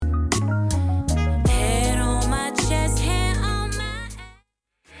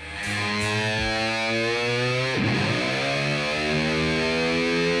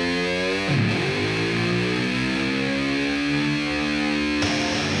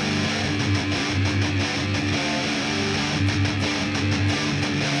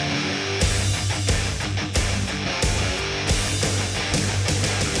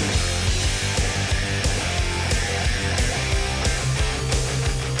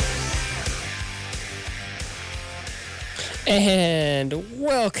And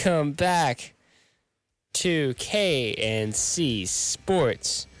welcome back to KNC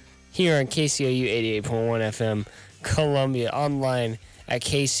Sports here on KCOU 88.1 FM, Columbia, online at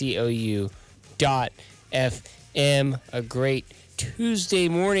KCOU.FM. A great Tuesday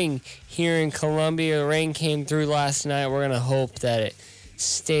morning here in Columbia. The rain came through last night. We're going to hope that it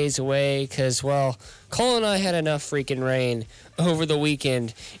stays away because, well, Cole and I had enough freaking rain over the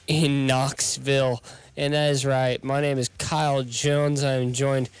weekend in Knoxville. And that is right. My name is Kyle Jones. I'm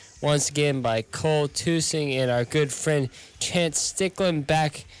joined once again by Cole Tusing and our good friend Chance Sticklin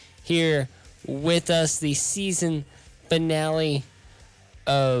back here with us. The season finale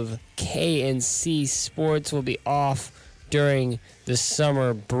of KNC Sports will be off during the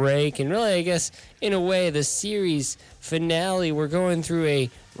summer break. And really, I guess, in a way, the series finale, we're going through a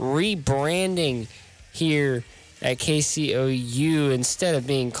rebranding here at KCOU. Instead of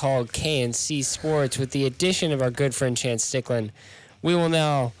being called KNC Sports, with the addition of our good friend Chance Sticklin, we will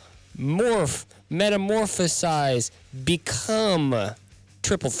now metamorphosize, become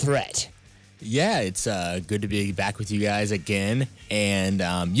Triple Threat. Yeah, it's good to be back with you guys again. And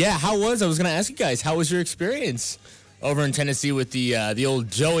I was going to ask you guys, how was your experience over in Tennessee with the old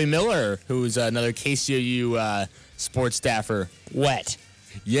Joey Miller, who's another KCOU sports staffer? Wet.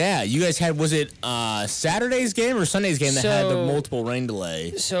 Yeah, you guys had, was it Saturday's game or Sunday's game that had the multiple rain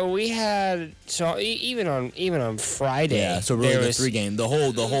delay? So we had, even on Friday. Yeah, so really the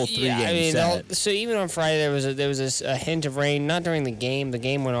whole 3 game set. So even on Friday there was a hint of rain, not during the game. The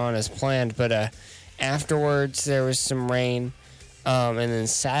game went on as planned, but afterwards there was some rain. And then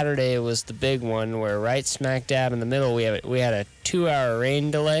Saturday was the big one where right smack dab in the middle we had a 2-hour rain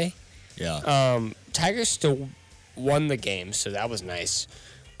delay. Yeah. Tigers still won the game, so that was nice.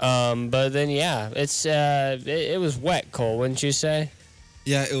 But then, it was wet, Cole, wouldn't you say?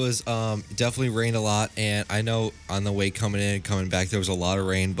 Yeah, it was definitely rained a lot, and I know on the way coming in and coming back there was a lot of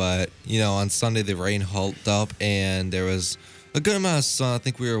rain, but, on Sunday the rain held up, and there was a good amount of sun. I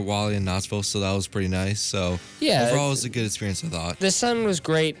think we were Wally in Knoxville, so that was pretty nice. So overall, it was a good experience, I thought. The sun was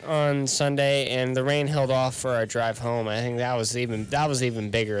great on Sunday, and the rain held off for our drive home. I think that was even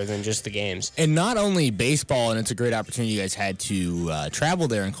bigger than just the games. And not only baseball, and it's a great opportunity you guys had to travel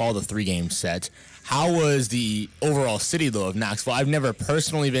there and call the 3-game set. How was the overall city, though, of Knoxville? I've never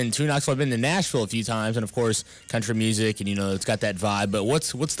personally been to Knoxville. I've been to Nashville a few times, and, of course, country music, and, it's got that vibe. But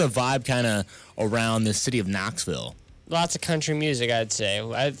what's the vibe kind of around the city of Knoxville? Lots of country music, I'd say.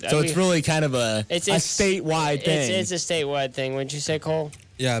 It's really kind of a statewide thing. It's a statewide thing, wouldn't you say, Cole?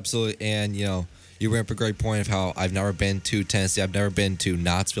 Yeah, absolutely. And, you bring up a great point of how I've never been to Tennessee. I've never been to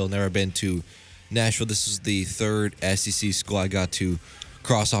Knoxville, never been to Nashville. This is the third SEC school I got to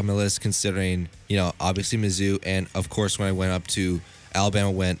cross off my list, considering, obviously Mizzou. And, of course, when I went up to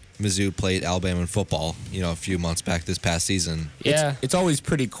Alabama, Mizzou played Alabama in football, a few months back this past season. Yeah. It's always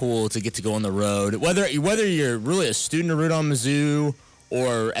pretty cool to get to go on the road. Whether you're really a student to root on Mizzou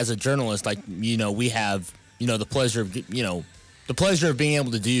or as a journalist, like, we have, the pleasure of, being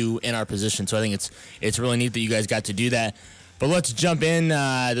able to do in our position. So I think it's really neat that you guys got to do that. But let's jump in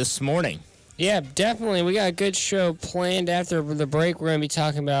this morning. Yeah, definitely. We got a good show planned after the break. We're going to be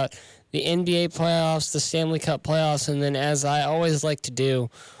talking about the NBA playoffs, the Stanley Cup playoffs, and then, as I always like to do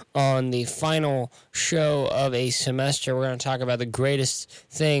on the final show of a semester, we're going to talk about the greatest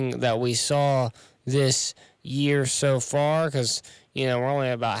thing that we saw this year so far, because, we're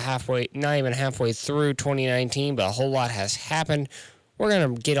only about not even halfway through 2019, but a whole lot has happened. We're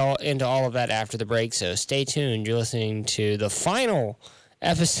going to get into all of that after the break, so stay tuned. You're listening to the final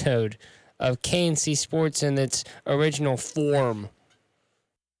episode of KNC Sports in its original form.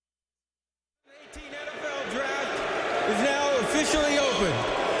 Is now officially open.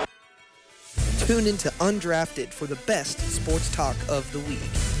 Tune into Undrafted for the best sports talk of the week.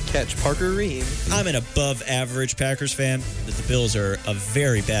 Catch Parker Ream. I'm an above-average Packers fan, but the Bills are a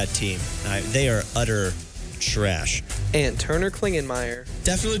very bad team. They are utter trash. And Turner Klingenmeyer.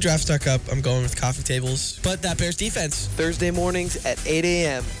 Definitely draft stuck up. I'm going with coffee tables. But that Bears defense. Thursday mornings at 8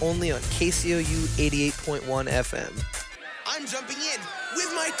 a.m. only on KCOU 88.1 FM. I'm jumping in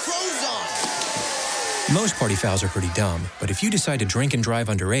with my clothes on. Most party fouls are pretty dumb, but if you decide to drink and drive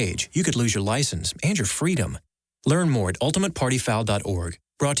underage, you could lose your license and your freedom. Learn more at ultimatepartyfoul.org.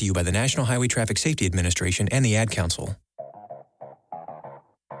 Brought to you by the National Highway Traffic Safety Administration and the Ad Council.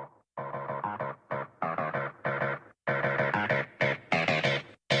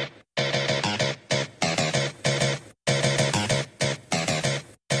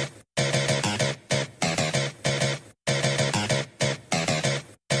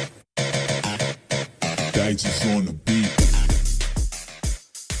 Dice on the beat.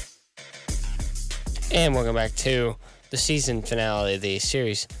 And welcome back to the season finale, the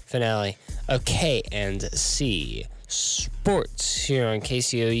series finale of KNC Sports here on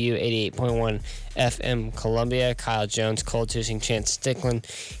KCOU 88.1 FM Columbia. Kyle Jones, Cole Tusing, Chance Stickland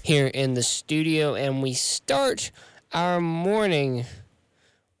here in the studio, and we start our morning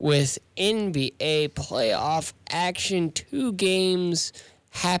with NBA playoff action. 2 games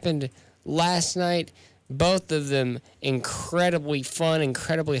happened last night. Both of them incredibly fun,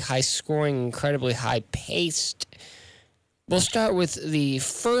 incredibly high scoring, incredibly high paced. We'll start with the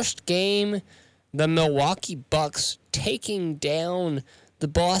first game, the Milwaukee Bucks taking down the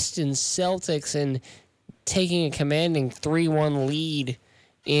Boston Celtics and taking a commanding 3-1 lead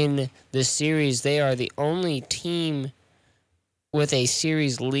in the series. They are the only team with a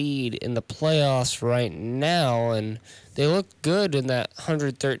series lead in the playoffs right now, and they look good in that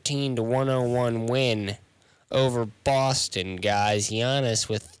 113-101 win over Boston, guys. Giannis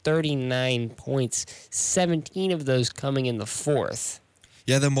with 39 points, 17 of those coming in the fourth.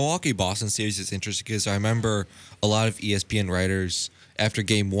 Yeah, the Milwaukee-Boston series is interesting because I remember a lot of ESPN writers after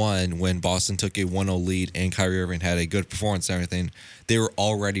Game 1 when Boston took a 1-0 lead and Kyrie Irving had a good performance and everything, they were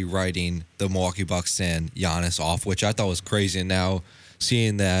already writing the Milwaukee Bucks and Giannis off, which I thought was crazy. And now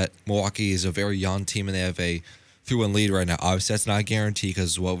seeing that Milwaukee is a very young team and they have a 3-1 lead right now, obviously that's not a guarantee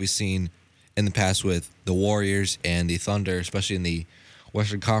because what we've seen in the past with the Warriors and the Thunder, especially in the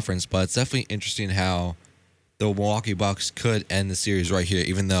Western Conference. But it's definitely interesting how the Milwaukee Bucks could end the series right here,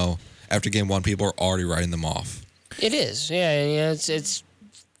 even though after Game 1, people are already writing them off. It is, yeah. You know, it's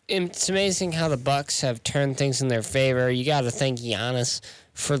amazing how the Bucks have turned things in their favor. You got to thank Giannis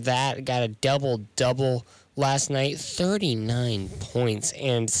for that. Got a double-double last night, 39 points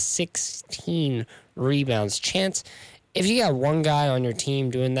and 16 rebounds. Chance, if you got one guy on your team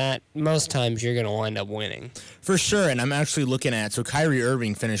doing that, most times you're going to wind up winning. For sure, and I'm actually looking at, so Kyrie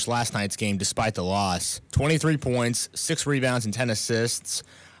Irving finished last night's game despite the loss. 23 points, 6 rebounds, and 10 assists.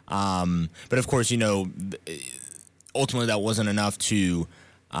 But of course, you know, ultimately that wasn't enough to, you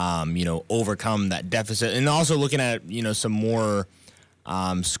know, overcome that deficit. And also looking at, you know, some more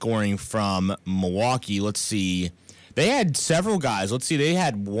scoring from Milwaukee. Let's see. They had several guys. Let's see. They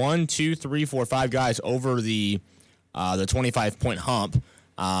had 1, 2, 3, 4, 5 guys over the 25-point hump.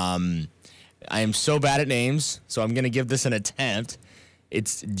 I am so bad at names, so I'm going to give this an attempt.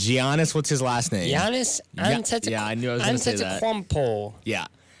 It's Giannis. What's his last name? Giannis Antetokounmpo. Yeah, I knew I was going to say that. Yeah.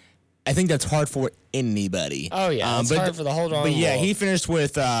 I think that's hard for anybody. Oh, yeah. It's hard for the whole darn But yeah, world. he finished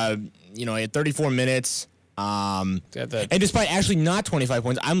with, you know, he had 34 minutes. And despite actually not 25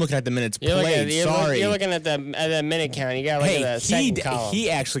 points, I'm looking at the minutes played. You're looking at the minute count. You got to look at the second column. He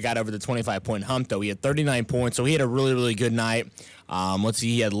actually got over the 25-point hump, though. He had 39 points, so he had a really, really good night. Let's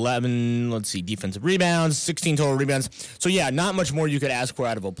see, he had 11, defensive rebounds, 16 total rebounds. So, yeah, not much more you could ask for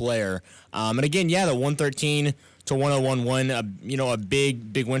out of a player. And again, yeah, the 113-101 win, you know, a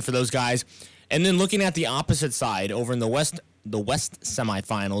big, big win for those guys. And then looking at the opposite side over in the West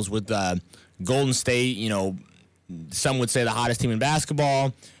semifinals with Golden State, you know, some would say the hottest team in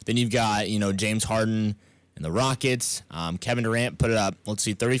basketball. Then you've got, you know, James Harden and the Rockets. Kevin Durant put it up,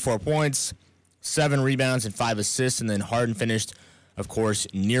 34 points, 7 rebounds, and 5 assists. And then Harden finished, of course,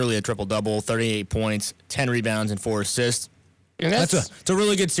 nearly a triple-double, 38 points, 10 rebounds, and 4 assists. And it's a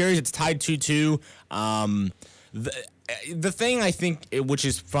really good series. It's tied 2-2. The thing I think, which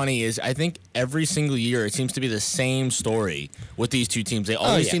is funny, is I think every single year it seems to be the same story with these two teams. They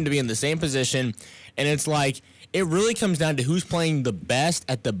always seem to be in the same position, and it's like it really comes down to who's playing the best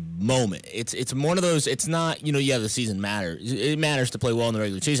at the moment. It's one of those. It's not, you know, yeah, the season matters. It matters to play well in the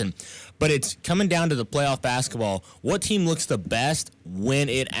regular season, but it's coming down to the playoff basketball. What team looks the best when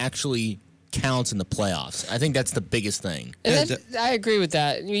it actually counts in the playoffs? I think that's the biggest thing. And I agree with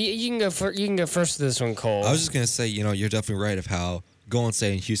that. You can go first with this one, Cole. I was just gonna say, you know, you're definitely right of how Golden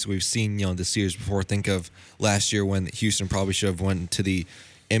State and Houston, we've seen, you know, the series before. Think of last year when Houston probably should have went to the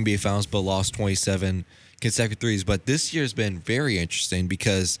NBA Finals but lost 27 consecutive threes. But this year's been very interesting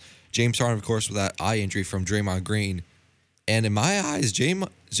because James Harden, of course, with that eye injury from Draymond Green, and in my eyes,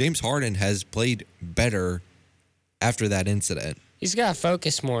 James Harden has played better after that incident. He's got to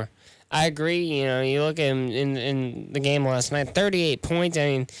focus more. I agree. You know, you look at him in the game last night, 38 points. I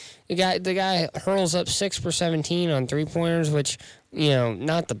mean, the guy hurls up 6 for 17 on 3-pointers, which, you know,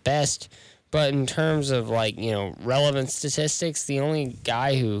 not the best. But in terms of, like, you know, relevant statistics, the only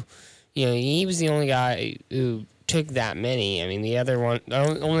guy who, you know, he was the only guy who took that many. I mean, the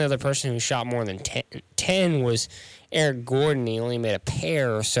only other person who shot more than 10 was Eric Gordon. He only made a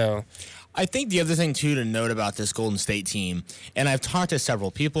pair or so. I think the other thing, too, to note about this Golden State team, and I've talked to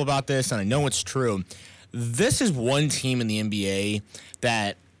several people about this, and I know it's true, this is one team in the NBA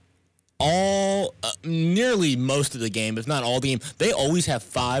that nearly most of the game, if not all the game, they always have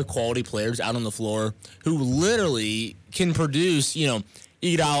 5 quality players out on the floor who literally can produce.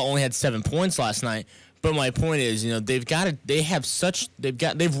 Iguodala only had 7 points last night, but my point is, they've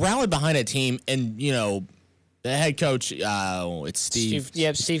rallied behind a team, and the head coach, it's Steve.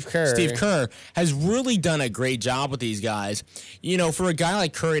 Steve Kerr. Steve Kerr has really done a great job with these guys. For a guy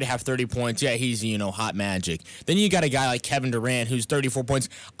like Curry to have 30 points, he's, hot magic. Then you got a guy like Kevin Durant who's 34 points.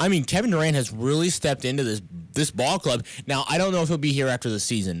 I mean, Kevin Durant has really stepped into this ball club. Now, I don't know if he'll be here after the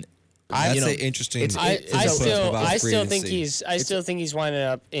season. That's interesting. I still think he's winding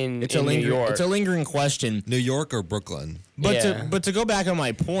up in New York. It's a lingering question. New York or Brooklyn? But to go back on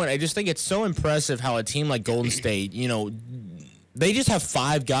my point, I just think it's so impressive how a team like Golden State, they just have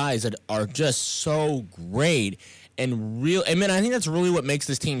 5 guys that are just so great and real. I mean, I think that's really what makes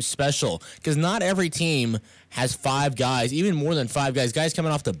this team special, because not every team has 5 guys, even more than 5 guys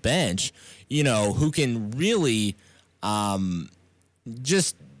coming off the bench, who can really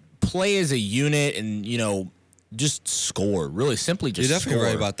just play as a unit and just score. Really simply, just You're definitely score.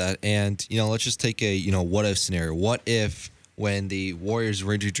 right about that. And let's just take a what if scenario. What if when the Warriors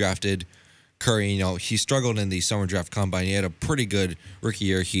originally drafted Curry, he struggled in the summer draft combine. He had a pretty good rookie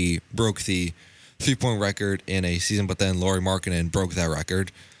year. He broke the 3-point record in a season, but then Lauri Markkanen broke that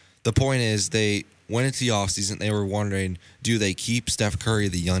record. The point is, they went into the offseason. They were wondering, do they keep Steph Curry,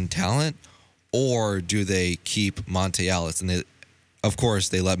 the young talent, or do they keep Monte Ellis? And of course,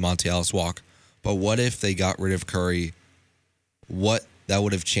 they let Monte Ellis walk. But what if they got rid of Curry? What that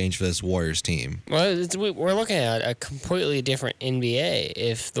would have changed for this Warriors team? Well, we're looking at a completely different NBA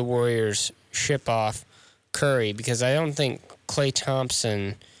if the Warriors ship off Curry, because I don't think Klay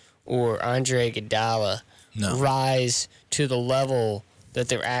Thompson or Andre Iguodala rise to the level that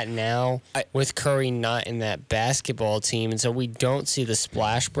they're at now with Curry not in that basketball team. And so we don't see the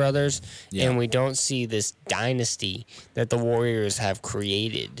Splash Brothers, and we don't see this dynasty that the Warriors have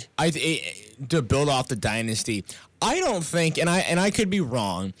created. To build off the dynasty, I don't think, and I could be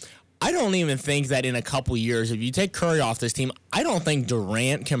wrong, I don't even think that in a couple years, if you take Curry off this team, I don't think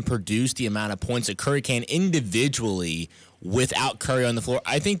Durant can produce the amount of points that Curry can individually without Curry on the floor.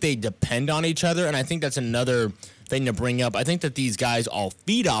 I think they depend on each other, and I think that's another thing to bring up. I think that these guys all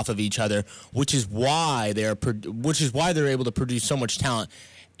feed off of each other, which is why they're able to produce so much talent.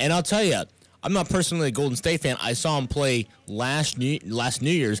 And I'll tell you, I'm not personally a Golden State fan. I saw them play last New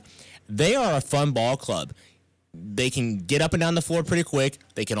Year's. They are a fun ball club. They can get up and down the floor pretty quick.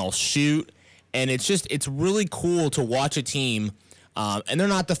 They can all shoot, and it's really cool to watch a team. And they're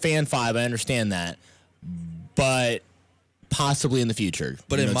not the Fan Five, I understand that, but possibly in the future.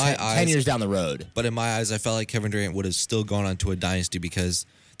 But in my eyes, 10 years down the road. But in my eyes, I felt like Kevin Durant would have still gone on to a dynasty, because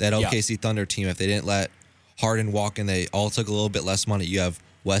that OKC Thunder team, if they didn't let Harden walk and they all took a little bit less money, you have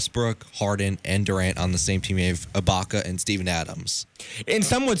Westbrook, Harden, and Durant on the same team. You have Ibaka and Steven Adams. And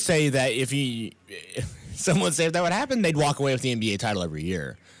some would say that if that would happen, they'd walk away with the NBA title every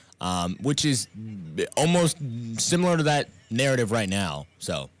year, which is almost similar to that narrative right now.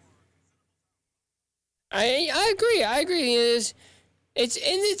 So I agree.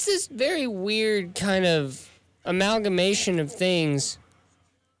 It's this very weird kind of amalgamation of things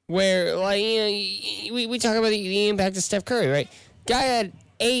where, like, we talk about the impact of Steph Curry, right? Guy had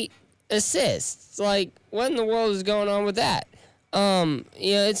 8 assists. Like, what in the world is going on with that?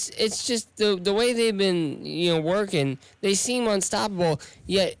 It's just the way they've been, working. They seem unstoppable.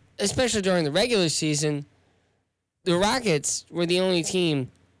 Yet, especially during the regular season, the Rockets were the only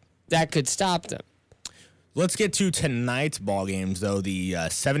team that could stop them. Let's get to tonight's ball games, though. The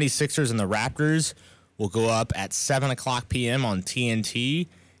 76ers and the Raptors will go up at 7 o'clock p.m. on TNT.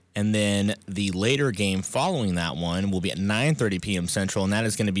 And then the later game following that one will be at 9:30 p.m. Central, and that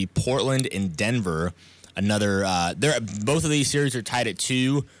is going to be Portland and Denver. Both of these series are tied at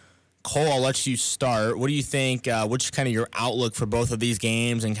 2. Cole, I'll let you start. What do you think? What's kind of your outlook for both of these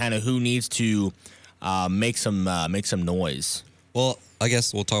games, and kind of who needs to make some noise? Well, I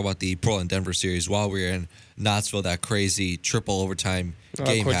guess we'll talk about the Portland-Denver series while we're in Knoxville. That crazy triple overtime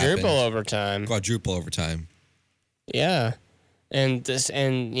game happened. Quadruple overtime. Yeah. And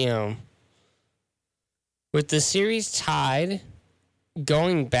with the series tied,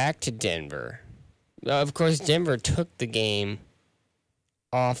 going back to Denver, of course, Denver took the game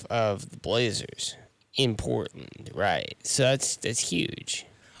off of the Blazers in Portland, right? So that's huge.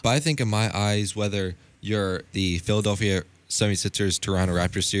 But I think in my eyes, whether you're the Philadelphia 76ers Toronto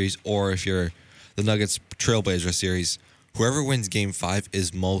Raptors series, or if you're the Nuggets Trailblazer series, whoever wins Game 5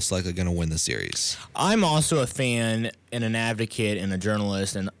 is most likely going to win the series. I'm also a fan and an advocate and a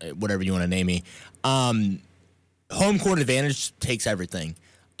journalist and whatever you want to name me. Home court advantage takes everything.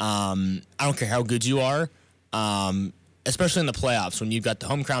 I don't care how good you are, especially in the playoffs when you've got the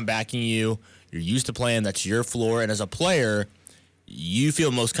home crowd backing you. You're used to playing. That's your floor. And as a player, you feel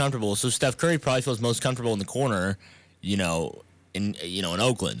most comfortable. So Steph Curry probably feels most comfortable in the corner, in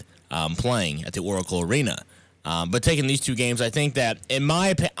Oakland, playing at the Oracle Arena. But taking these two games, I think that in my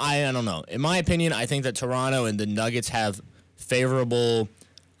opinion, I think that Toronto and the Nuggets have favorable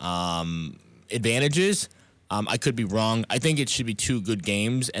advantages. I could be wrong. I think it should be two good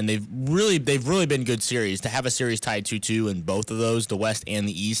games, and they've really been good series. To have a series tied 2-2 in both of those, the West and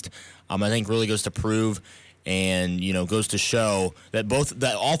the East, I think really goes to prove and goes to show that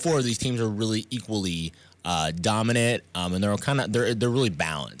all four of these teams are really equally dominant, and they're really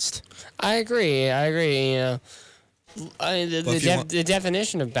balanced. I agree. The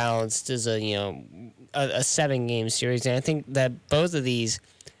definition of balanced is a 7-game series, and I think that both of these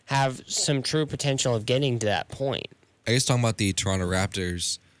have some true potential of getting to that point. I guess talking about the Toronto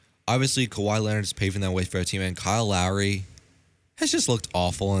Raptors, obviously Kawhi Leonard is paving that way for their team, and Kyle Lowry has just looked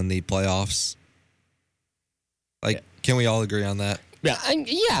awful in the playoffs. Can we all agree on that? Yeah,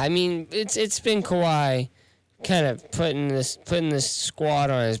 it's been Kawhi kind of putting this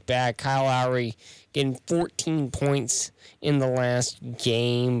squad on his back. Kyle Lowry getting 14 points in the last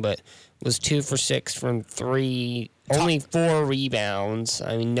game, but was 2 for 6 from 3. Only 4 rebounds.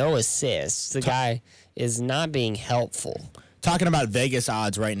 No assists. The guy is not being helpful. Talking about Vegas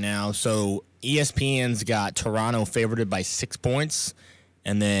odds right now, so ESPN's got Toronto favorited by 6 points,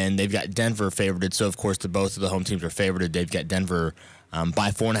 and then they've got Denver favorited. So, of course, both of the home teams are favorited. They've got Denver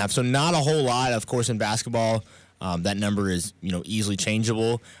by 4.5. So not a whole lot. Of course, in basketball, that number is easily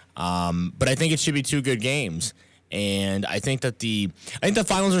changeable. But I think it should be 2 good games. And I think that the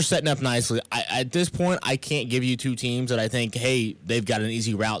finals are setting up nicely. At this point, I can't give you 2 teams that I think, hey, they've got an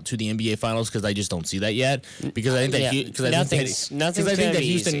easy route to the NBA Finals, because I just don't see that yet. Because I think that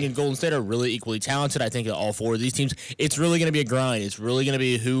Houston and Golden State are really equally talented. I think that all 4 of these teams, it's really going to be a grind. It's really going to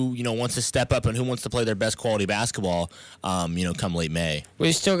be who wants to step up and who wants to play their best quality basketball. Come late May.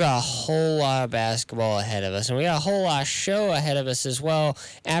 We've still got a whole lot of basketball ahead of us, and we got a whole lot of show ahead of us as well.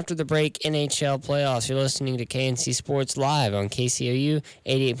 After the break, NHL playoffs. You're listening to KNC Sports Live on KCOU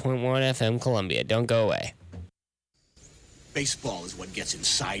 88.1 FM Columbia. Don't go away. Baseball is what gets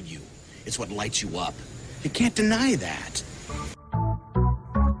inside you. It's what lights you up. You can't deny that.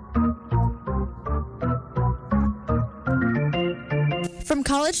 From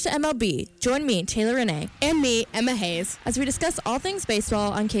college to MLB, join me, Taylor Renee. And me, Emma Hayes. As we discuss all things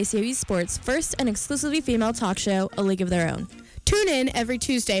baseball on KCOU Sports' first and exclusively female talk show, A League of Their Own. Tune in every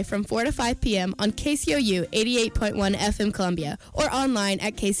Tuesday from 4 to 5 p.m. on KCOU 88.1 FM Columbia or online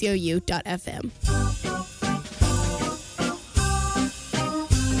at kcou.fm.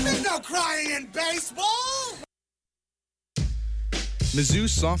 There's no crying in baseball! Mizzou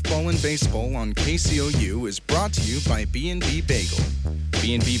Softball and Baseball on KCOU is brought to you by B&B Bagel.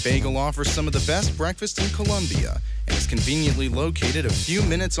 B&B Bagel offers some of the best breakfast in Columbia and is conveniently located a few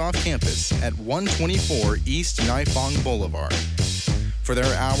minutes off campus at 124 East Nifong Boulevard. For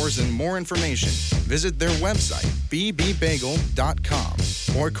their hours and more information, visit their website, bbbagel.com,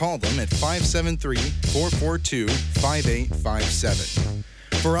 or call them at 573-442-5857.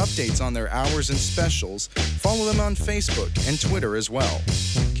 For updates on their hours and specials, follow them on Facebook and Twitter as well.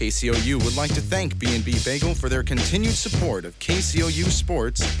 KCOU would like to thank B&B Bagel for their continued support of KCOU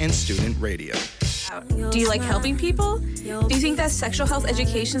Sports and Student Radio. Do you like helping people? Do you think that sexual health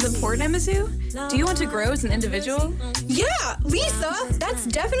education is important at Mizzou? Do you want to grow as an individual? Yeah, Lisa, that's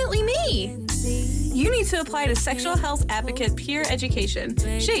definitely me. You need to apply to Sexual Health Advocate Peer Education,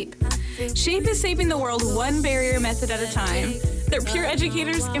 SHAPE. SHAPE is saving the world one barrier method at a time. Their peer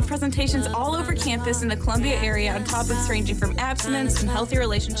educators give presentations all over campus in the Columbia area on topics ranging from abstinence and healthy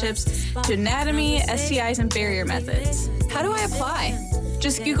relationships to anatomy, STIs, and barrier methods. How do I apply?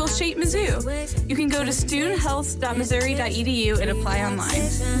 Just Google SHAPE Mizzou. You can go to studenthealth.missouri.edu and apply online.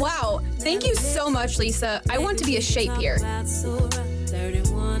 Wow, thank you so much, Lisa. I want to be a SHAPE peer.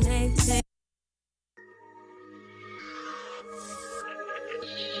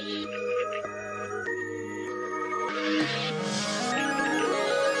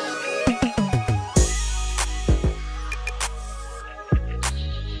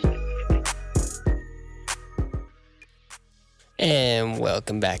 And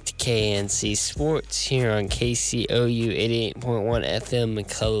welcome back to KNC Sports here on KCOU 88.1 FM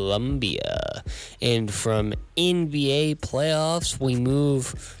Columbia. And from NBA playoffs, we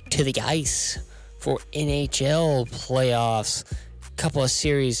move to the ice for NHL playoffs. couple of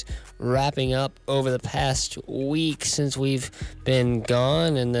series wrapping up over the past week since we've been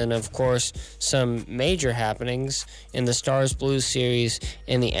gone. And then, of course, some major happenings in the Stars Blues series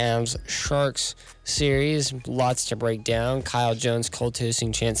and the Avs Sharks series. Lots to break down. Kyle Jones, Cole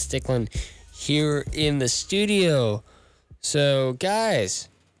Tusing, Chance Sticklin here in the studio. So, guys,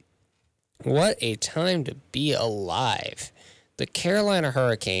 what a time to be alive. The Carolina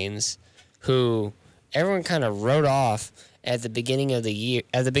Hurricanes, who everyone kind of wrote off at the beginning of the year,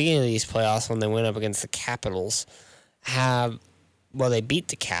 at the beginning of these playoffs when they went up against the Capitals, they beat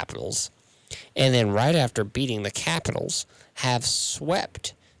the Capitals, and then right after beating the Capitals, have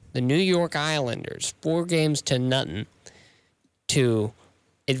swept the New York Islanders 4-0 to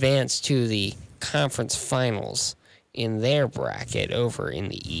advance to the conference finals in their bracket over in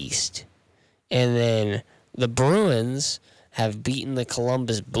the East. And then the Bruins have beaten the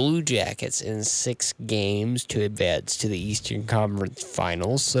Columbus Blue Jackets in 6 games to advance to the Eastern Conference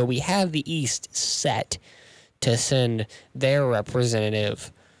Finals. So we have the East set to send their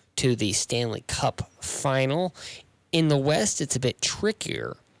representative to the Stanley Cup Final. In the West, it's a bit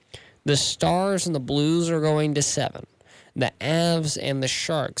trickier. The Stars and the Blues are going to 7. The Avs and the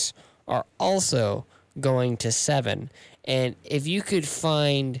Sharks are also going to 7. And if you could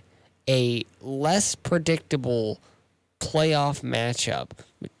find a less predictable playoff matchup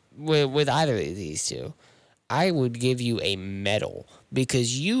with either of these two, I would give you a medal,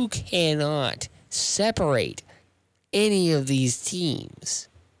 because you cannot separate any of these teams.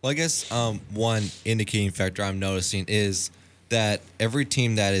 Well, I guess one indicating factor I'm noticing is that every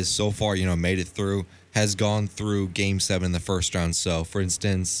team that is so far, made it through has gone through Game 7 in the first round. So, for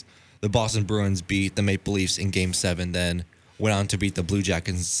instance, the Boston Bruins beat the Maple Leafs in Game 7, then went on to beat the Blue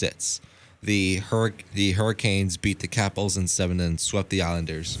Jackets in 6. The Hurricanes beat the Capitals in 7 and swept the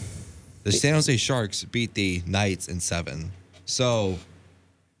Islanders. The San Jose Sharks beat the Knights in 7. So,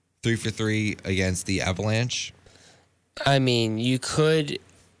 3 for 3 against the Avalanche. I mean, you could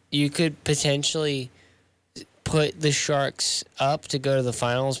potentially put the Sharks up to go to the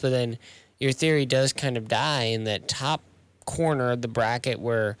finals, but then your theory does kind of die in that top corner of the bracket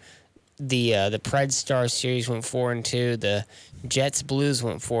where the Preds Stars series went 4-2, the Jets Blues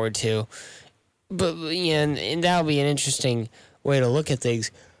went 4-2. But and that would be an interesting way to look at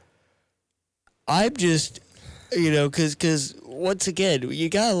things. I'm just, because once again, you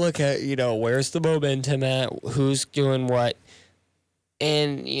gotta look at where's the momentum at, who's doing what,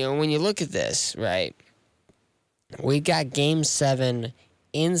 and when you look at this, right, we got Game 7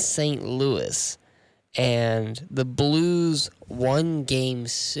 in St. Louis, and the Blues won Game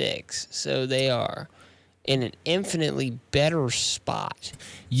 6, so they are in an infinitely better spot.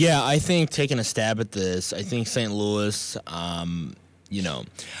 Yeah, I think taking a stab at this, I think St. Louis,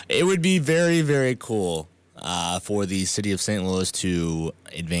 it would be very, very cool for the city of St. Louis to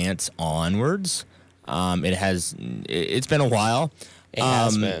advance onwards. It's been a while. It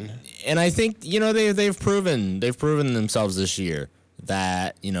has been. And I think, they've proven themselves this year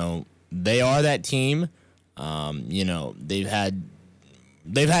that, they are that team. They've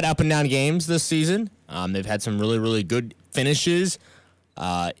had up and down games this season. They've had some really, really good finishes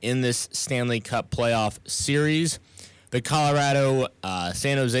in this Stanley Cup playoff series. The Colorado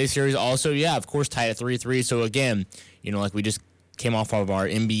San Jose series also, of course, tied at 3-3. So again, like we just came off of our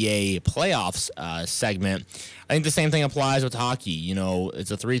NBA playoffs segment, I think the same thing applies with hockey.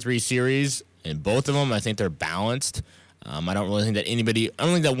 It's a 3-3 series, and both of them, I think they're balanced. I don't really think that I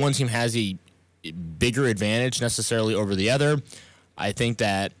don't think that one team has a bigger advantage necessarily over the other. I think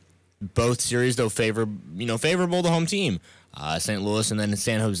that both series, though, favorable to home team, St. Louis and then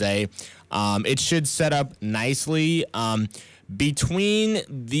San Jose. It should set up nicely. Between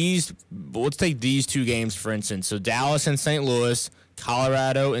these, let's take these two games, for instance. So Dallas and St. Louis,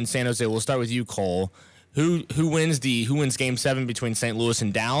 Colorado and San Jose. We'll start with you, Cole. Who wins Game 7 between St. Louis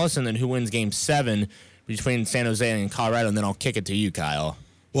and Dallas, and then who wins Game 7 between San Jose and Colorado? And then I'll kick it to you, Kyle.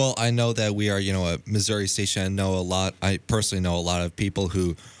 Well, I know that we are, a Missouri station. I personally know a lot of people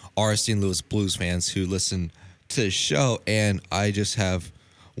who are St. Louis Blues fans who listen to the show, and I just have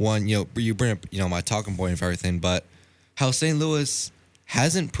one, you bring up, my talking point of everything, but how St. Louis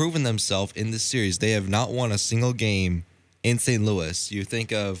hasn't proven themselves in this series. They have not won a single game in St. Louis. You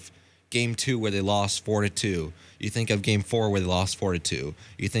think of Game 2 where they lost 4-2. You think of Game 4 where they lost 4-2.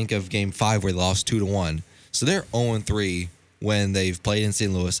 You think of Game 5 where they lost 2-1. So they're 0-3 when they've played in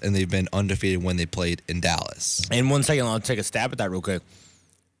St. Louis, and they've been undefeated when they played in Dallas. And 1 second, I'll take a stab at that real quick.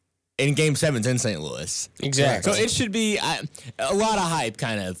 In Game 7's in St. Louis. Exactly. So it should be a lot of hype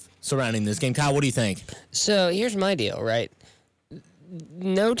kind of surrounding this game. Kyle, what do you think? So here's my deal, right?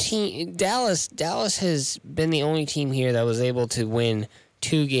 no team. Dallas has been the only team here that was able to win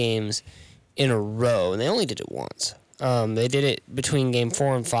 2 games in a row, and they only did it once. They did it between Game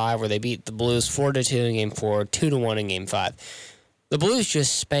 4 and 5, where they beat the Blues 4-2 in Game 4, 2-1 in Game 5. The Blues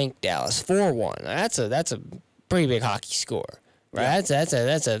just spanked Dallas 4-1. That's a pretty big hockey score, right? Yeah.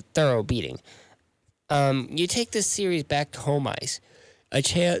 That's a thorough beating. You take this series back to home ice, a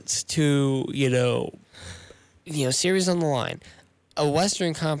chance to series on the line, a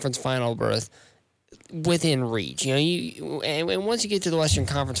Western Conference Final berth within reach. And once you get to the Western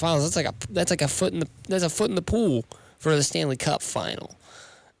Conference Finals, that's a foot in the pool for the Stanley Cup Final.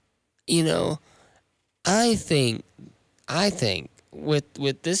 I think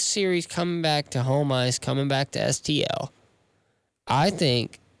with this series coming back to home ice, coming back to STL, I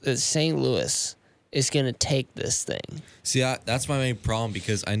think that St. Louis is going to take this thing. See, that's my main problem,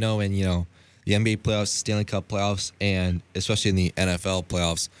 because I know in the NBA playoffs, Stanley Cup playoffs, and especially in the NFL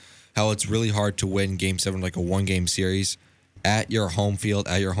playoffs, how it's really hard to win Game 7 like a 1-game series at your home field,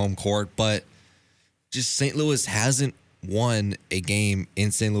 at your home court. But just St. Louis hasn't won a game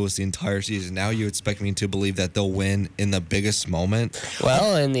in St. Louis the entire season. Now you expect me to believe that they'll win in the biggest moment?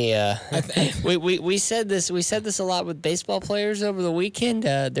 Well, in the we said this a lot with baseball players over the weekend.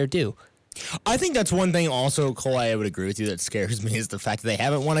 They're due. I think that's one thing also, Cole, I would agree with you, that scares me, is the fact that they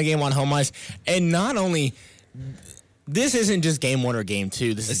haven't won a game on home ice. And not only, this isn't just game 1 or game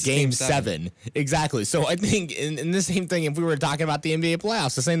 2, this is game 7. Exactly. So I think in the same thing, if we were talking about the NBA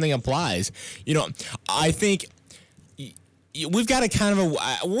playoffs, the same thing applies. I think we've got a kind of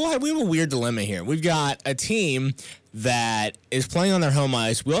we have a weird dilemma here. We've got a team that is playing on their home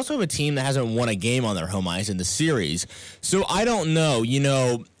ice. We also have a team that hasn't won a game on their home ice in the series. So I don't know,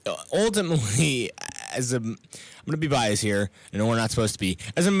 ultimately, I'm going to be biased here. I know we're not supposed to be.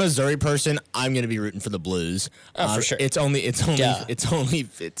 As a Missouri person, I'm going to be rooting for the Blues. Oh, for sure. It's only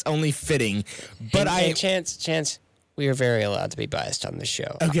fitting. But Chance, we are very allowed to be biased on this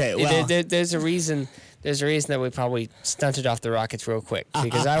show. Okay, well, there's a reason. There's a reason that we probably stunted off the Rockets real quick,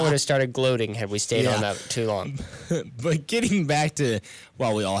 because I would have started gloating had we stayed on that too long. But getting back to,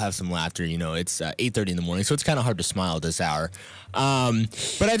 we all have some laughter. It's 8:30 in the morning, so it's kind of hard to smile at this hour.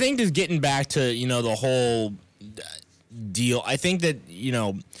 But I think just getting back to, the whole deal, I think that,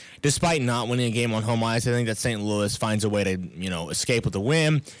 despite not winning a game on home ice, I think that St. Louis finds a way to, escape with a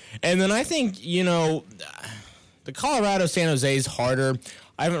win. And then I think, the Colorado-San Jose is harder.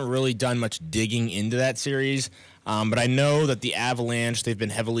 I haven't really done much digging into that series, but I know that the Avalanche, they've been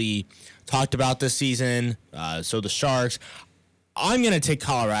heavily talked about this season, so the Sharks. I'm going to take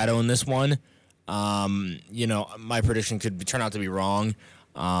Colorado in this one. My prediction could turn out to be wrong,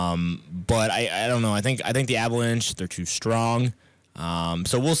 but I don't know. I think the Avalanche, they're too strong.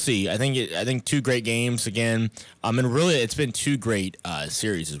 So we'll see. I think 2 great games again, and really it's been 2 great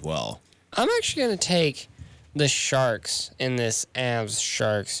series as well. I'm actually going to take the Sharks in this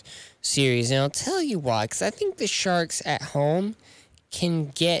Avs-Sharks series. And I'll tell you why, because I think the Sharks at home can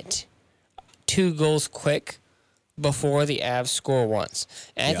get 2 goals quick before the Avs score once.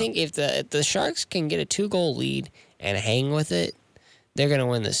 And I think if the Sharks can get a 2-goal lead and hang with it, they're going to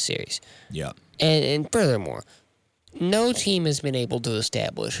win this series. Yeah. And furthermore, no team has been able to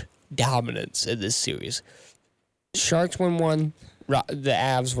establish dominance in this series. Sharks win one, the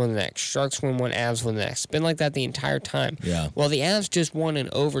Avs win the next. Sharks win one, Avs win the next. It's been like that the entire time. Yeah. Well, the Avs just won in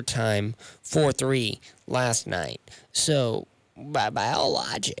overtime 4-3 last night. So, by all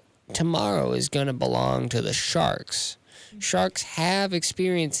logic, tomorrow is going to belong to the Sharks. Sharks have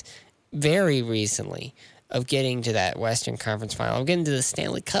experience very recently of getting to that Western Conference Final, of getting to the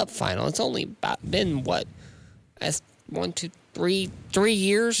Stanley Cup Final. It's only been, 3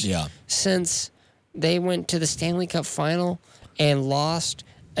 years since they went to the Stanley Cup Final and lost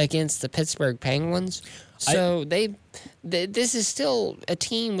against the Pittsburgh Penguins. So this is still a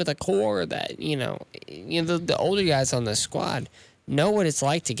team with a core that, the older guys on the squad know what it's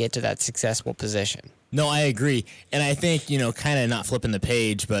like to get to that successful position. No, I agree. And I think, kind of not flipping the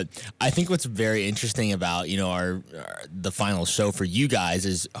page, but I think what's very interesting about, the final show for you guys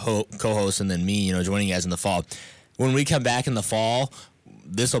is co-host and then me, joining you guys in the fall. When we come back in the fall,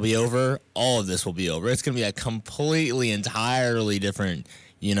 this will be over. All of this will be over. It's going to be a completely, entirely different,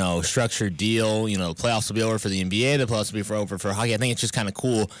 structured deal. The playoffs will be over for the NBA. The playoffs will be over for hockey. I think it's just kind of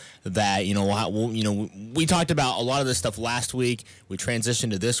cool that, we talked about a lot of this stuff last week. We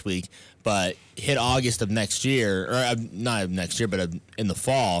transitioned to this week, but hit August of next year, or not of next year, but in the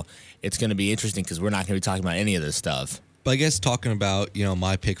fall, it's going to be interesting because we're not going to be talking about any of this stuff. But I guess talking about,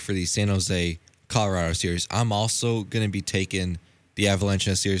 my pick for the San Jose Colorado series, I'm also going to be taking the Avalanche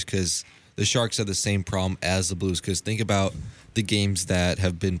in a series because the Sharks have the same problem as the Blues. Because think about the games that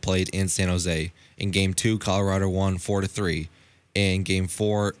have been played in San Jose. In Game 2, Colorado won 4-3. In Game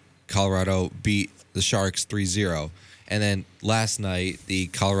 4, Colorado beat the Sharks 3-0. And then last night, the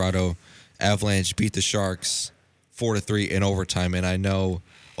Colorado Avalanche beat the Sharks 4-3 in overtime. And I know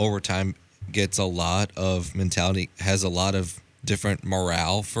overtime gets a lot of mentality, has a lot of different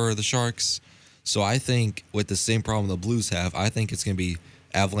morale for the Sharks. So I think with the same problem the Blues have, I think it's going to be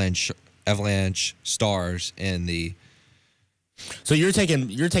Avalanche Stars in the. So you're taking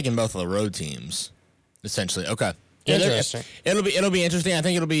both of the road teams, essentially. Okay. Interesting. It'll be interesting. I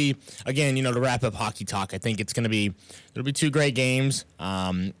think it'll be, again, to wrap up hockey talk. I think it'll be 2 great games.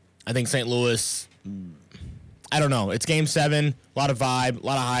 I think St. Louis. I don't know. It's Game 7. A lot of vibe, a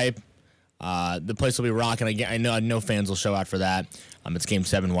lot of hype. The place will be rocking again. I know fans will show out for that. It's Game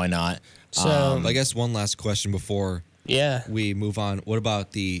 7. Why not? So I guess one last question before we move on. What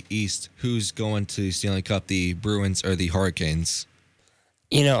about the East? Who's going to Stanley Cup? The Bruins or the Hurricanes?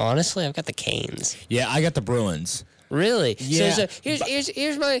 Honestly, I've got the Canes. Yeah, I got the Bruins. Really? Yeah. So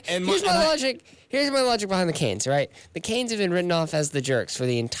here's my logic. Here's my logic behind the Canes, right? The Canes have been written off as the jerks for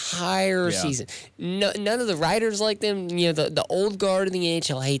the entire season. No, none of the writers like them. The old guard in the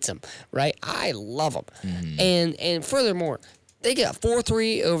AHL hates them, right? I love them. Mm-hmm. And furthermore, they get a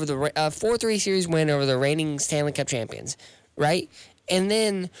 4-3 over the 4-3 series win over the reigning Stanley Cup champions, right? And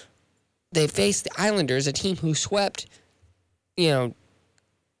then they face the Islanders, a team who swept, who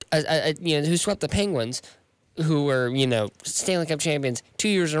swept the Penguins, who were, Stanley Cup champions 2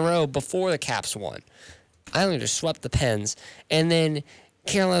 years in a row before the Caps won. Islanders swept the Pens, and then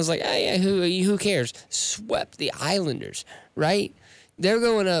Carolina's like, who cares? Swept the Islanders, right? They're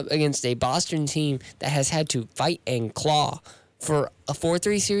going up against a Boston team that has had to fight and claw for a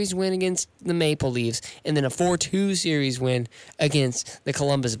 4-3 series win against the Maple Leafs, and then a 4-2 series win against the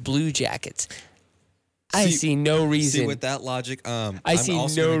Columbus Blue Jackets. I see no reason. See, with that logic, I see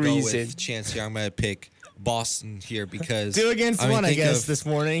no reason. With chance here, I'm going to pick Boston here because 2 against 1, I guess, this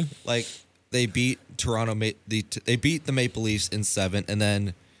morning. Like they beat Toronto, they beat the Maple Leafs in 7, and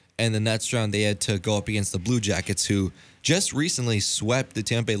then in the next round they had to go up against the Blue Jackets, who just recently swept the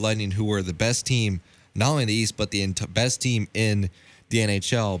Tampa Bay Lightning, who were the best team not only in the East but the best team in the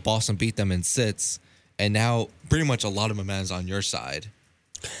NHL. Boston beat them in 6, and now pretty much a lot of momentum is on your side.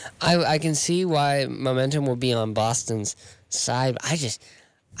 I can see why momentum will be on Boston's side. I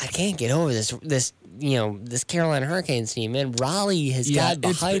can't get over this Carolina Hurricanes team, man. Raleigh has got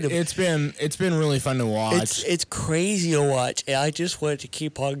behind them. It's been really fun to watch. It's crazy to watch, and I just want it to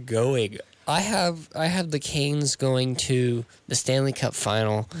keep on going. I have the Canes going to the Stanley Cup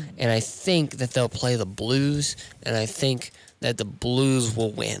final, and I think that they'll play the Blues, and I think that the Blues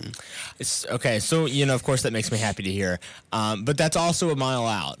will win. Okay, so, of course, that makes me happy to hear. But that's also a mile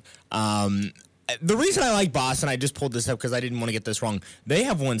out. The reason I like Boston, I just pulled this up because I didn't want to get this wrong. They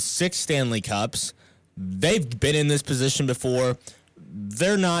have won 6 Stanley Cups. They've been in this position before.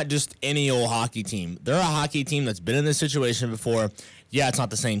 They're not just any old hockey team. They're a hockey team that's been in this situation before. Yeah, it's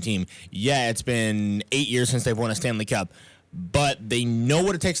not the same team. Yeah, it's been 8 years since they've won a Stanley Cup. But they know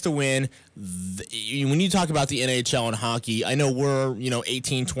what it takes to win. When you talk about the NHL and hockey, I know we're,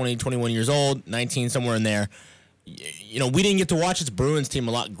 18, 20, 21 years old, 19, somewhere in there. We didn't get to watch this Bruins team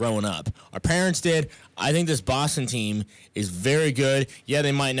a lot growing up. Our parents did. I think this Boston team is very good. Yeah,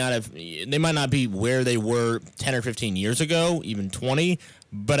 they might not be where they were 10 or 15 years ago, even 20,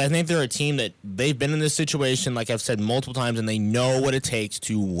 but I think they're a team that they've been in this situation, like I've said multiple times, and they know what it takes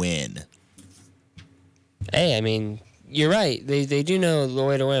to win. Hey, I mean, you're right. They do know the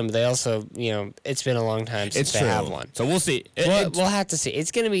way to win, but they also, it's been a long time since they have one. So we'll see. We'll have to see.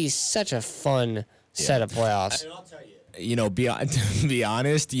 It's going to be such a fun set of playoffs. And I'll tell you, to be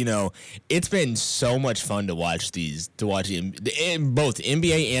honest, it's been so much fun to watch both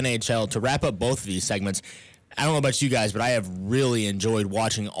NBA and NHL. To wrap up both of these segments, I don't know about you guys, but I have really enjoyed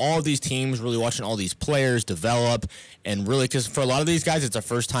watching all these teams, really watching all these players develop, and really, because for a lot of these guys, it's a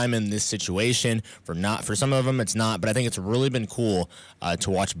first time in this situation. For some of them, it's not, but I think it's really been cool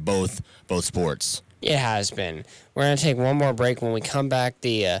to watch both sports. It has been. We're going to take one more break. When we come back,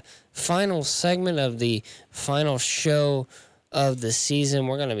 the final segment of the final show of the season,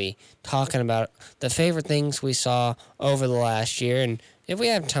 we're going to be talking about the favorite things we saw over the last year, and if we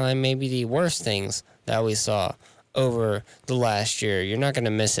have time, maybe the worst things that we saw over the last year. You're not going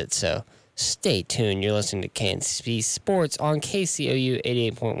to miss it, so stay tuned. You're listening to KNC Sports on KCOU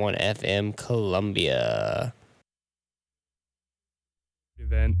 88.1 FM Columbia.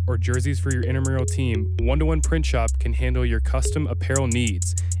 Event or jerseys for your intramural team, One-to-One Print Shop can handle your custom apparel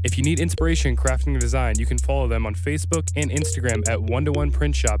needs. If you need inspiration crafting a design, you can follow them on Facebook and Instagram at One-to-One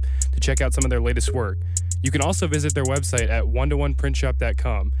Print Shop to check out some of their latest work. You can also visit their website at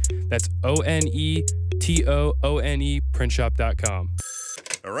one-to-one-printshop.com. That's ONETOONE printshop.com.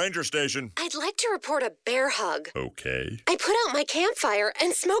 A ranger station. I'd like to report a bear hug. Okay. I put out my campfire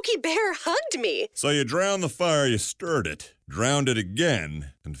and Smokey Bear hugged me. So you drowned the fire, you stirred it, drowned it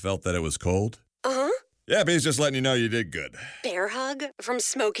again, and felt that it was cold? Uh-huh. Yeah, he's just letting you know you did good. Bear hug from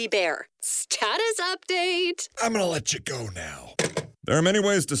Smokey Bear. Status update. I'm gonna let you go now. There are many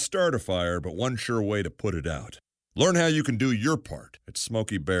ways to start a fire, but one sure way to put it out. Learn how you can do your part at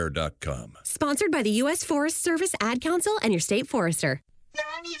SmokeyBear.com. Sponsored by the U.S. Forest Service Ad Council and your state forester.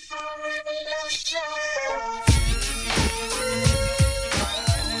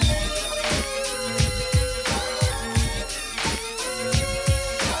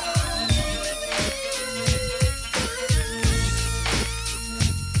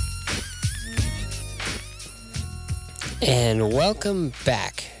 And welcome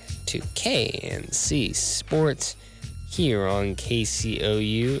back to KNC Sports here on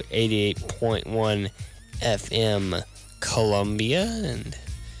KCOU 88.1 FM Columbia. And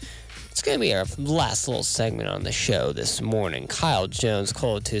it's going to be our last little segment on the show this morning. Kyle Jones,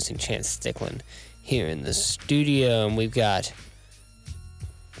 Cole Tusing, Chance Stickland here in the studio. And we've got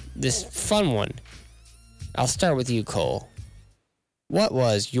this fun one. I'll start with you, Cole. What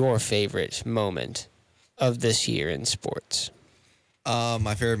was your favorite moment of this year in sports?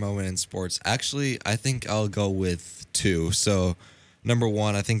 My favorite moment in sports. Actually, I think I'll go with two. So, number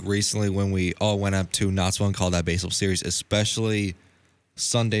one, I think recently when we all went up to Knoxville and called that baseball series, especially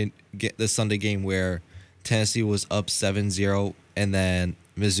the Sunday game where Tennessee was up 7-0 and then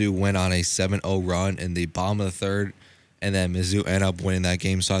Mizzou went on a 7-0 run in the bottom of the third, and then Mizzou ended up winning that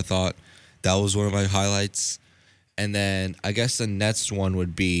game. So I thought that was one of my highlights. And then I guess the next one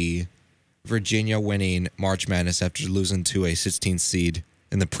would be Virginia winning March Madness after losing to a 16th seed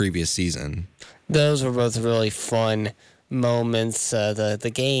in the previous season. Those were both really fun moments.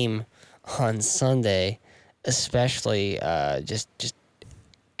 The game on Sunday, especially, just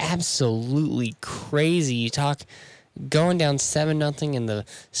absolutely crazy. You talk going down 7-0 in the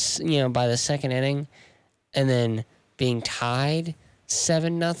by the second inning, and then being tied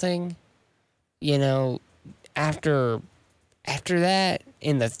 7-0. After that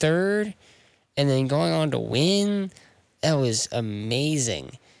in the third, and then going on to win, that was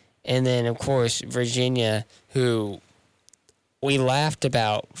amazing. And then, of course, Virginia, who we laughed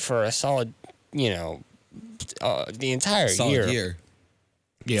about for a solid, the entire year.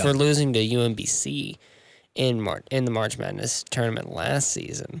 Yeah. For losing to UMBC in the March Madness tournament last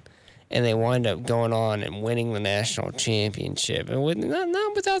season. And they wind up going on and winning the national championship. And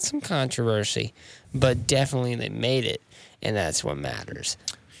not without some controversy, but definitely they made it, and that's what matters.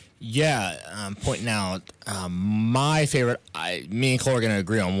 Yeah, pointing out my favorite. Me and Cole are going to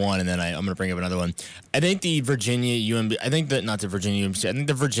agree on one, and then I'm going to bring up another one. I think the Virginia UMBC. I think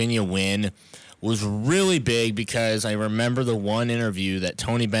the Virginia win was really big because I remember the one interview that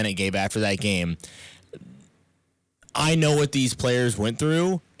Tony Bennett gave after that game. I know what these players went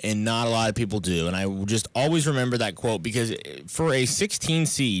through, and not a lot of people do. And I will just always remember that quote, because for a 16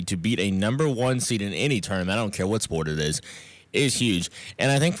 seed to beat a number one seed in any tournament, I don't care what sport it is huge. And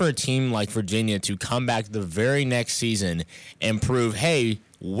I think for a team like Virginia to come back the very next season and prove, hey,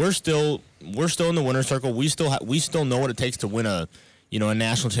 we're still in the winner's circle. We still know what it takes to win a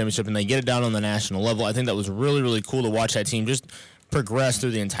national championship, and they get it down on the national level. I think that was really, really cool to watch that team just progress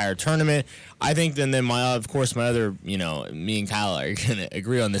through the entire tournament. I think then my other, me and Kyle are going to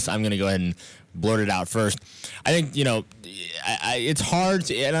agree on this. I'm going to go ahead and blurt it out first. I think, it's hard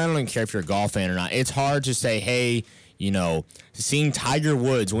to, and I don't even care if you're a golf fan or not, it's hard to say, hey, seeing Tiger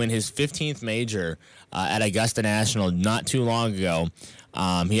Woods win his 15th major at Augusta National not too long ago.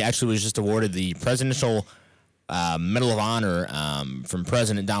 He actually was just awarded the Presidential Medal of Honor from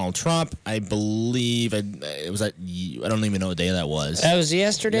President Donald Trump. I believe it was I don't even know what day that was. That was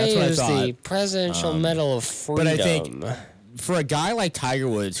yesterday. That's what it was the Presidential Medal of Freedom. But I think for a guy like Tiger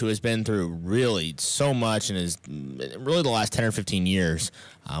Woods, who has been through really so much in his really the last 10 or 15 years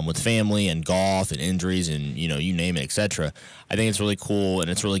with family and golf and injuries and, you name it, etc., I think it's really cool, and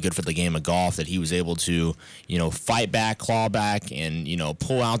it's really good for the game of golf that he was able to, fight back, claw back, and,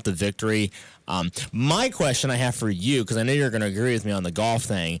 pull out the victory. My question I have for you, because I know you're going to agree with me on the golf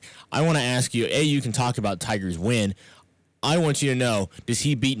thing, I want to ask you, you can talk about Tiger's win. I want you to know, does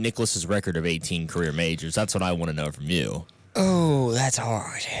he beat Nicklaus's record of 18 career majors? That's what I want to know from you. Oh, that's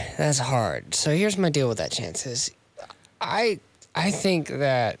hard. That's hard. So here's my deal with that, Chances. I think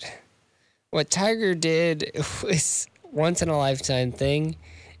that what Tiger did was once-in-a-lifetime thing,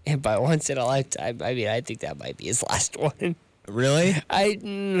 and by once in a lifetime, I think that might be his last one. Really?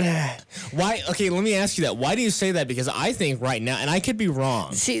 Why? Okay, let me ask you that. Why do you say that? Because I think right now, and I could be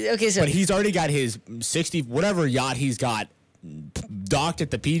wrong. See, okay, so but he's already got his 60 whatever yacht he's got docked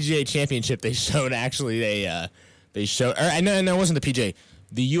at the PGA Championship. They showed they showed. Or, no, it wasn't the PGA.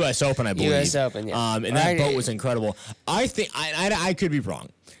 The U.S. Open, I believe. U.S. Open, yeah. And that boat was incredible. I think I could be wrong.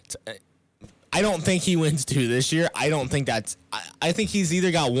 I don't think he wins 2 this year. I don't think that's. I think he's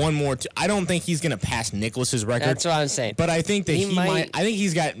either got one more. I don't think he's going to pass Nicklaus's record. That's what I'm saying. But I think that he might. I think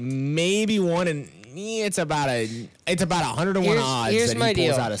he's got maybe one, and it's about 100-1 odds that he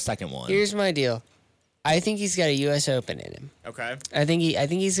pulls out a second one. Here's my deal. I think he's got a U.S. Open in him. Okay. I think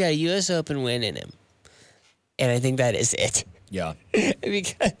he's got a U.S. Open win in him, and I think that is it. Yeah.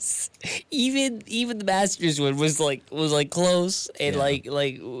 Because even the Masters one was like close and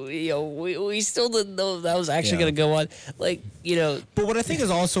we still didn't know if that was actually going to go on. But what I think is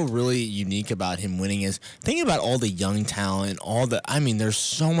also really unique about him winning is thinking about all the young talent, there's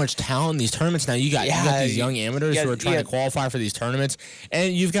so much talent in these tournaments now. You got these young amateurs who are trying to qualify for these tournaments,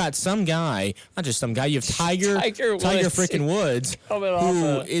 and you've got some guy, not just some guy, you have Tiger freaking Woods,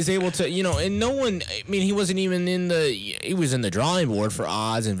 who is able to, and no one, he wasn't even he was in the drawing board for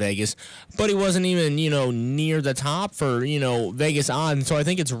odds in Vegas, but he wasn't even, near the top for, Vegas odds. And so I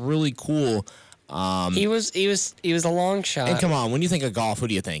think it's really cool. He was a long shot. And come on, when you think of golf, who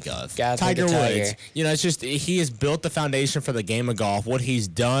do you think of? Tiger Woods. It's just he has built the foundation for the game of golf. What he's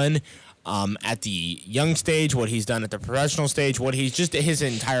done at the young stage, what he's done at the professional stage, what he's just his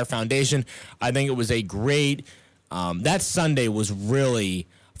entire foundation. I think it was a great. That Sunday was really.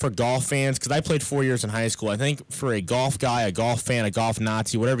 For golf fans, because I played 4 years in high school, I think for a golf guy, a golf fan, a golf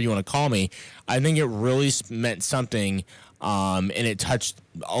Nazi, whatever you want to call me, I think it really meant something, and it touched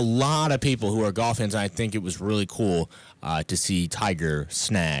a lot of people who are golf fans, and I think it was really cool to see Tiger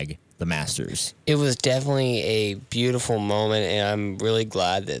snag the Masters. It was definitely a beautiful moment, and I'm really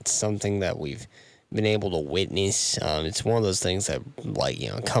glad that it's something that we've been able to witness. It's one of those things that,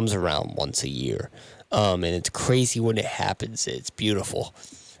 comes around once a year, and it's crazy when it happens. It's beautiful.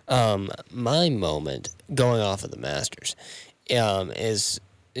 My moment going off of the Masters is,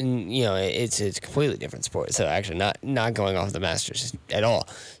 it's a completely different sport. So actually not going off the Masters at all.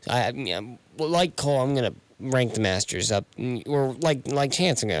 Like Cole, I'm going to rank the Masters up, or like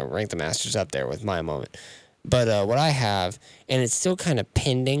Chance, I'm going to rank the Masters up there with my moment. But what I have, and it's still kind of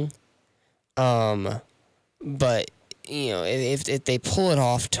pending, but, if they pull it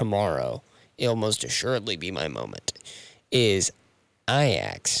off tomorrow, it'll most assuredly be my moment, is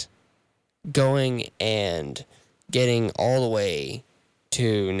Ajax going and getting all the way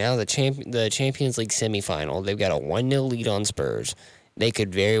to now the Champions League semifinal. They've got a 1-0 lead on Spurs. They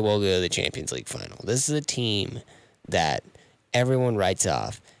could very well go to the Champions League final. This is a team that everyone writes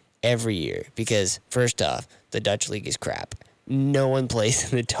off every year because, first off, the Dutch league is crap. No one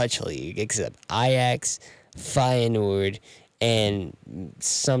plays in the Dutch league except Ajax, Feyenoord, and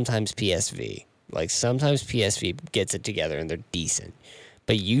sometimes PSV. Sometimes PSV gets it together and they're decent.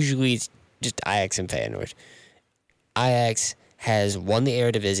 But usually it's just Ajax and Feyenoord. Ajax has won the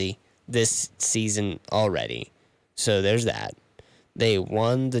Eredivisie this season already. So there's that. They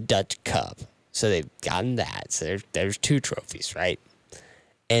won the Dutch Cup. So they've gotten that. So there's 2 trophies, right?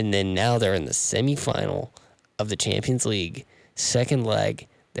 And then now they're in the semifinal of the Champions League. Second leg,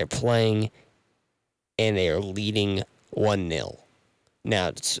 they're playing, and they are leading 1-0.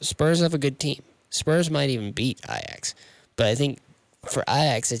 Now, Spurs have a good team. Spurs might even beat Ajax. But I think for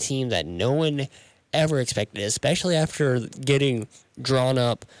Ajax, a team that no one ever expected, especially after getting drawn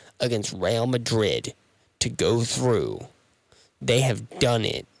up against Real Madrid to go through, they have done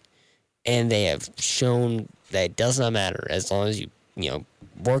it. And they have shown that it does not matter. As long as you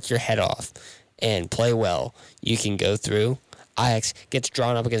work your head off and play well, you can go through. Ajax gets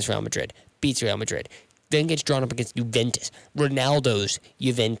drawn up against Real Madrid, beats Real Madrid, then gets drawn up against Juventus, Ronaldo's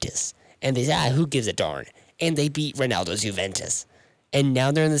Juventus. And they say, who gives a darn? And they beat Ronaldo's Juventus. And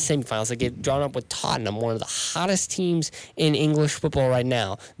now they're in the semifinals. They get drawn up with Tottenham, one of the hottest teams in English football right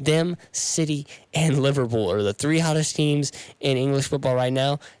now. Them, City, and Liverpool are the 3 hottest teams in English football right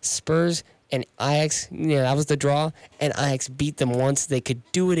now. Spurs and Ajax, that was the draw. And Ajax beat them once. They could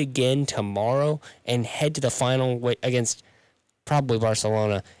do it again tomorrow and head to the final against probably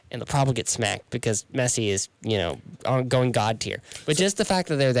Barcelona, and they'll probably get smacked because Messi is, going God tier. But just the fact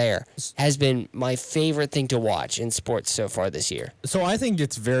that they're there has been my favorite thing to watch in sports so far this year. So I think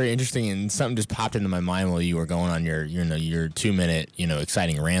it's very interesting, and something just popped into my mind while you were going on your 2-minute,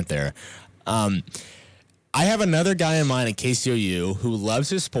 exciting rant there. I have another guy in mind at KCOU who loves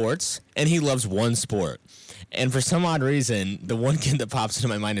his sports, and he loves one sport. And for some odd reason, the one kid that pops into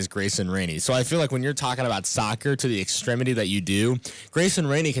my mind is Grayson Rainey. So I feel like when you're talking about soccer to the extremity that you do, Grayson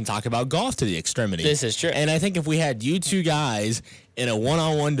Rainey can talk about golf to the extremity. This is true. And I think if we had you two guys in a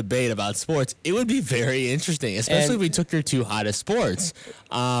one-on-one debate about sports, it would be very interesting, especially if we took your two hottest sports.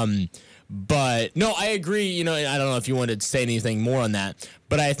 But no, I agree. You know, I don't know if you wanted to say anything more on that,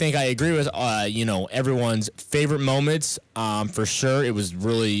 but I think I agree with everyone's favorite moments. For sure, it was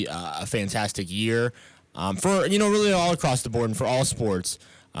really a fantastic year for really all across the board and for all sports,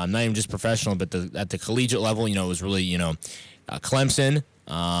 not even just professional, but at the collegiate level. You know, it was really Clemson,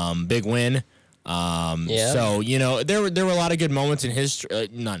 big win. So there were a lot of good moments in history.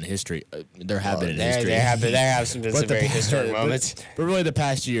 Not in history. There have been in history. There have some very historic moments. But really, the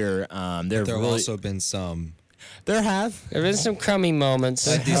past year, there have also been some. There have been some crummy moments.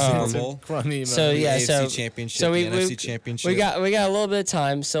 Crummy. So yeah, AFC Championship, the NFC Championship. We got a little bit of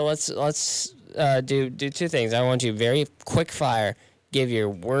time, so let's do two things. I want you very quick fire. Give your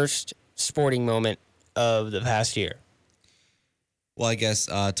worst sporting moment of the past year. Well, I guess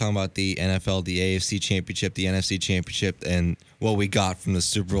talking about the NFL, the AFC Championship, the NFC Championship, and what we got from the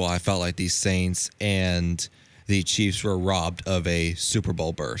Super Bowl, I felt like the Saints and the Chiefs were robbed of a Super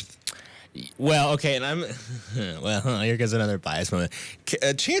Bowl berth. Well, okay, and here goes another bias moment.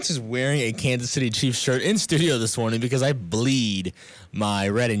 Chance is wearing a Kansas City Chiefs shirt in studio this morning because I bleed my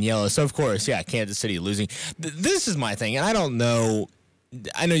red and yellow. So, of course, yeah, Kansas City losing. This is my thing, and I don't know.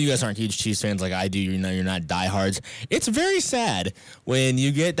 I know you guys aren't huge Chiefs fans like I do. You're not diehards. It's very sad when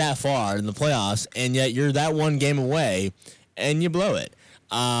you get that far in the playoffs and yet you're that one game away and you blow it.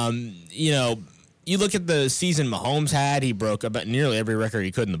 You look at the season Mahomes had. He broke about nearly every record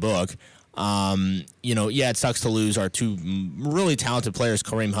he could in the book. It sucks to lose our two really talented players,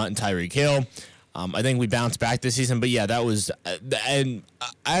 Kareem Hunt and Tyreek Hill. I think we bounced back this season, but yeah, that was and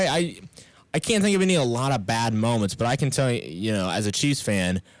I can't think of a lot of bad moments, but I can tell you, as a Chiefs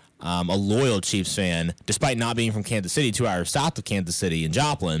fan, a loyal Chiefs fan, despite not being from Kansas City, 2 hours south of Kansas City in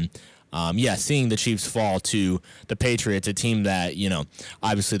Joplin, seeing the Chiefs fall to the Patriots, a team that,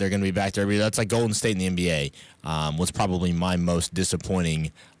 obviously they're going to be back there. That's like Golden State in the NBA, was probably my most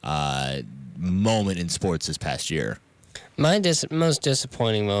disappointing moment in sports this past year. My most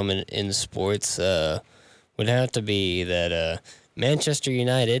disappointing moment in sports would have to be that Manchester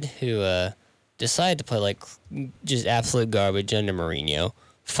United, who decided to play like just absolute garbage under Mourinho,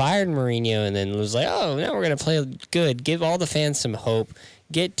 fired Mourinho, and then was like, oh, now we're going to play good, give all the fans some hope,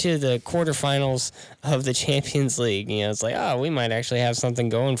 get to the quarterfinals of the Champions League. It's like, oh, we might actually have something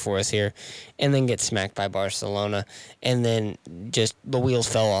going for us here, and then get smacked by Barcelona, and then just the wheels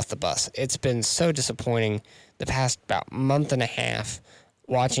fell off the bus. It's been so disappointing the past about month and a half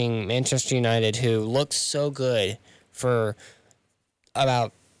watching Manchester United, who looked so good for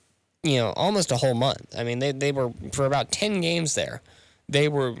about almost a whole month. I mean, they were for about 10 games there. They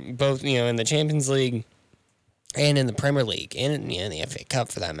were both in the Champions League and in the Premier League and in the FA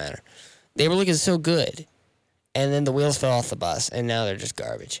Cup for that matter. They were looking so good, and then the wheels fell off the bus, and now they're just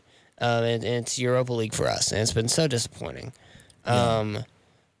garbage. And it's Europa League for us, and it's been so disappointing. But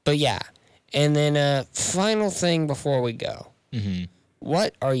yeah, and then final thing before we go. Mm-hmm.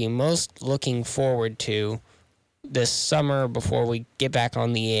 What are you most looking forward to this summer before we get back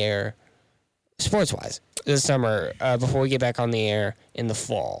on the air, sports-wise, this summer before we get back on the air in the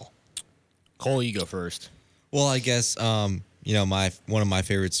fall? Cole, you go first. Well, I guess one of my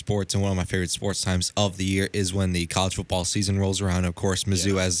favorite sports and one of my favorite sports times of the year is when the college football season rolls around. Of course,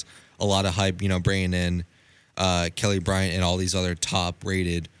 Mizzou has a lot of hype, bringing in Kelly Bryant and all these other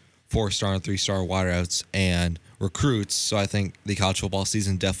top-rated 4-star and 3-star wideouts and recruits. So I think the college football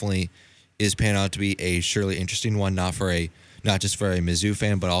season definitely is panning out to be a surely interesting one, not just for a Mizzou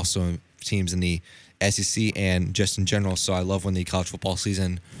fan, but also teams in the SEC and just in general. So I love when the college football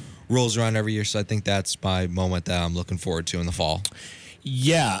season rolls around every year. So I think that's my moment that I'm looking forward to in the fall.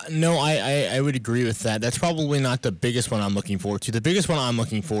 Yeah, no, I would agree with that. That's probably not the biggest one I'm looking forward to. The biggest one I'm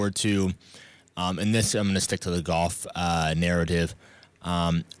looking forward to, and this I'm going to stick to the golf narrative.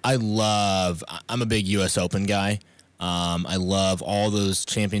 I'm a big U.S. Open guy. I love all those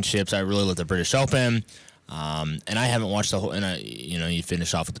championships. I really love the British Open. And I haven't watched the whole, you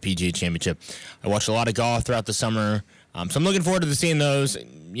finish off with the PGA Championship. I watched a lot of golf throughout the summer. So I'm looking forward to seeing those,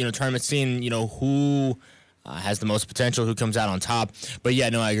 tournaments, seeing, who has the most potential, who comes out on top. But yeah,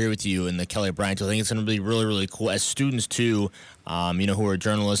 no, I agree with you in the Kelly Bryant. I think it's going to be really, really cool. As students too, who are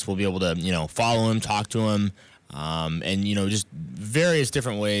journalists, will be able to, follow him, talk to him, and, just various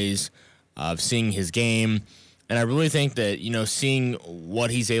different ways of seeing his game. And I really think that, seeing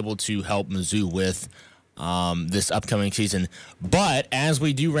what he's able to help Mizzou with, this upcoming season. But as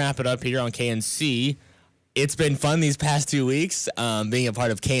we do wrap it up here on KNC, it's been fun these past 2 weeks being a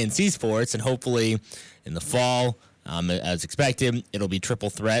part of KNC Sports, and hopefully in the fall, as expected, it'll be triple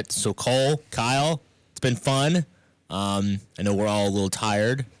threat. So Cole, Kyle, it's been fun. I know we're all a little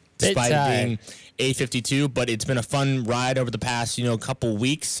tired despite it being 8:52, but it's been a fun ride over the past, couple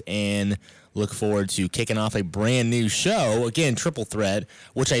weeks, and look forward to kicking off a brand new show, again, triple threat,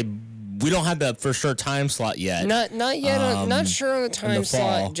 which we don't have the for sure time slot yet. Not yet. Not sure on the time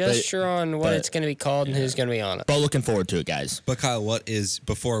slot. Just sure on what it's going to be called and who's going to be on it. But looking forward to it, guys. But Kyle,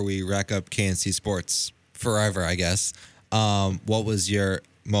 before we rack up KNC Sports forever, I guess, what was your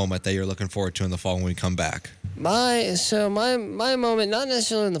moment that you're looking forward to in the fall when we come back? My moment, not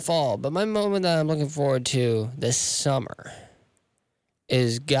necessarily in the fall, but my moment that I'm looking forward to this summer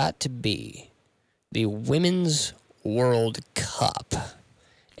is got to be the Women's World Cup.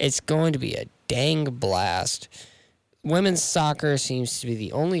 It's going to be a dang blast. Women's soccer seems to be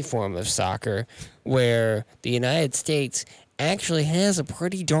the only form of soccer where the United States actually has a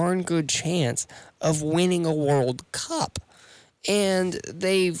pretty darn good chance of winning a World Cup. And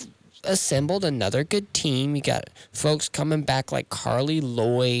they've assembled another good team. You got folks coming back like Carly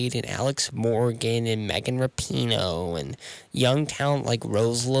Lloyd and Alex Morgan and Megan Rapinoe and young talent like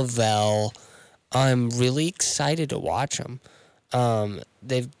Rose Lavelle. I'm really excited to watch them.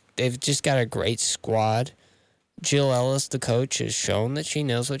 They've just got a great squad. Jill Ellis, the coach, has shown that she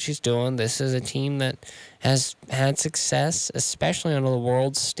knows what she's doing. This is a team that has had success, especially on the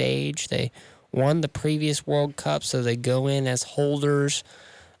world stage. They won the previous World Cup, so they go in as holders.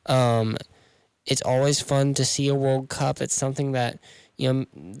 It's always fun to see a World Cup. It's something that,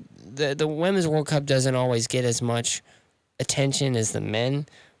 the Women's World Cup doesn't always get as much attention as the men,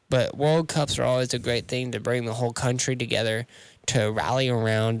 but World Cups are always a great thing to bring the whole country together to rally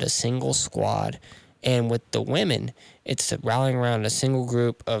around a single squad. And with the women, it's rallying around a single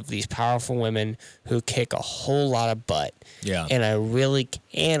group of these powerful women who kick a whole lot of butt. Yeah. And I really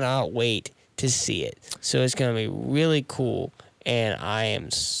cannot wait to see it. So it's going to be really cool, and I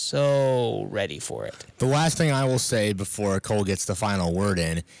am so ready for it. The last thing I will say before Cole gets the final word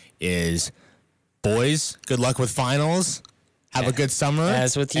in is, boys, good luck with finals. Have a good summer.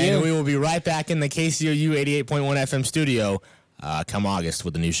 As with you. And we will be right back in the KCOU 88.1 FM studio come August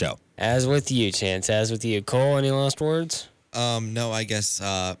with a new show. As with you, Chance. As with you. Cole, any last words? No, I guess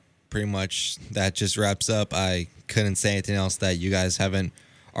pretty much that just wraps up. I couldn't say anything else that you guys haven't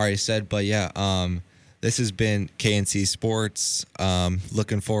already said. But yeah, this has been KNC Sports.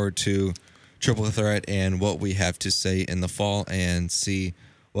 Looking forward to Triple Threat and what we have to say in the fall and see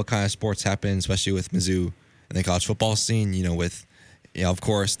what kind of sports happen, especially with Mizzou and the college football scene. With, of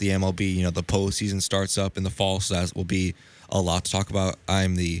course, the MLB, the postseason starts up in the fall, so that will be a lot to talk about.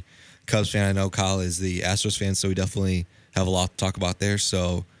 I'm the Cubs fan. I know Kyle is the Astros fan, so we definitely have a lot to talk about there.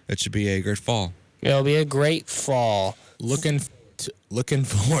 So it should be a great fall. It'll be a great fall. Looking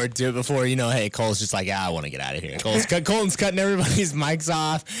forward to it before, hey, Cole's just like, I want to get out of here. Colton's cutting everybody's mics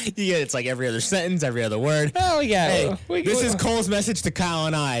off. It's like every other sentence, every other word. Oh, yeah. Hey, this is Cole's message to Kyle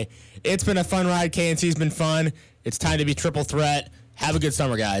and I. It's been a fun ride. KNC's been fun. It's time to be triple threat. Have a good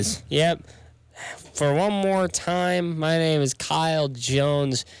summer, guys. Yep. For one more time, my name is Kyle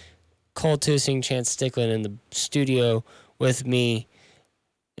Jones. Cole Tusing, Chance Stickland in the studio with me.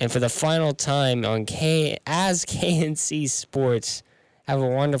 And for the final time on KNC Sports, have a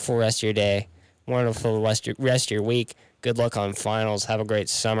wonderful rest of your day, wonderful rest of your week. Good luck on finals. Have a great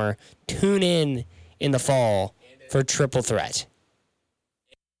summer. Tune in the fall for Triple Threat.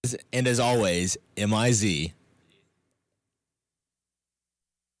 And as always, MIZ.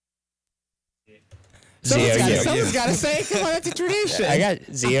 Someone's got to say it. Come on, that's a tradition. I got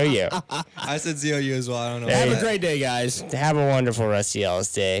ZOU. I said ZOU as well. I don't know. Have a great day, guys. Have a wonderful rest of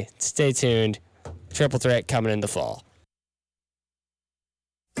y'all's day. Stay tuned. Triple Threat coming in the fall.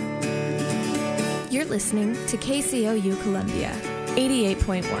 You're listening to KCOU Columbia,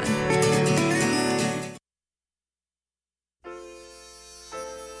 88.1.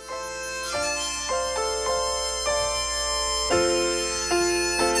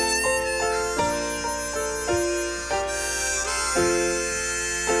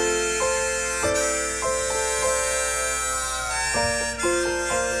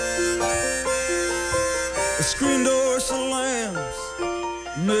 The screen door slams,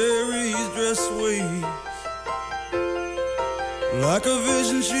 Mary's dress waves. Like a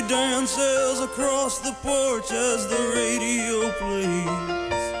vision she dances across the porch as the radio plays.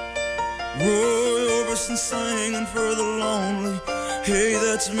 Roy Orbison singing for the lonely. Hey,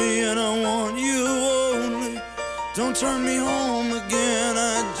 that's me and I want you only. Don't turn me home again,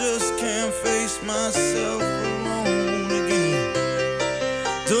 I just can't face my myself alone again.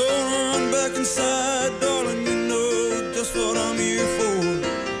 Don't run back inside, darling, you know just what I'm here for.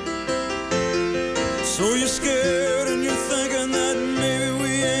 So you're scared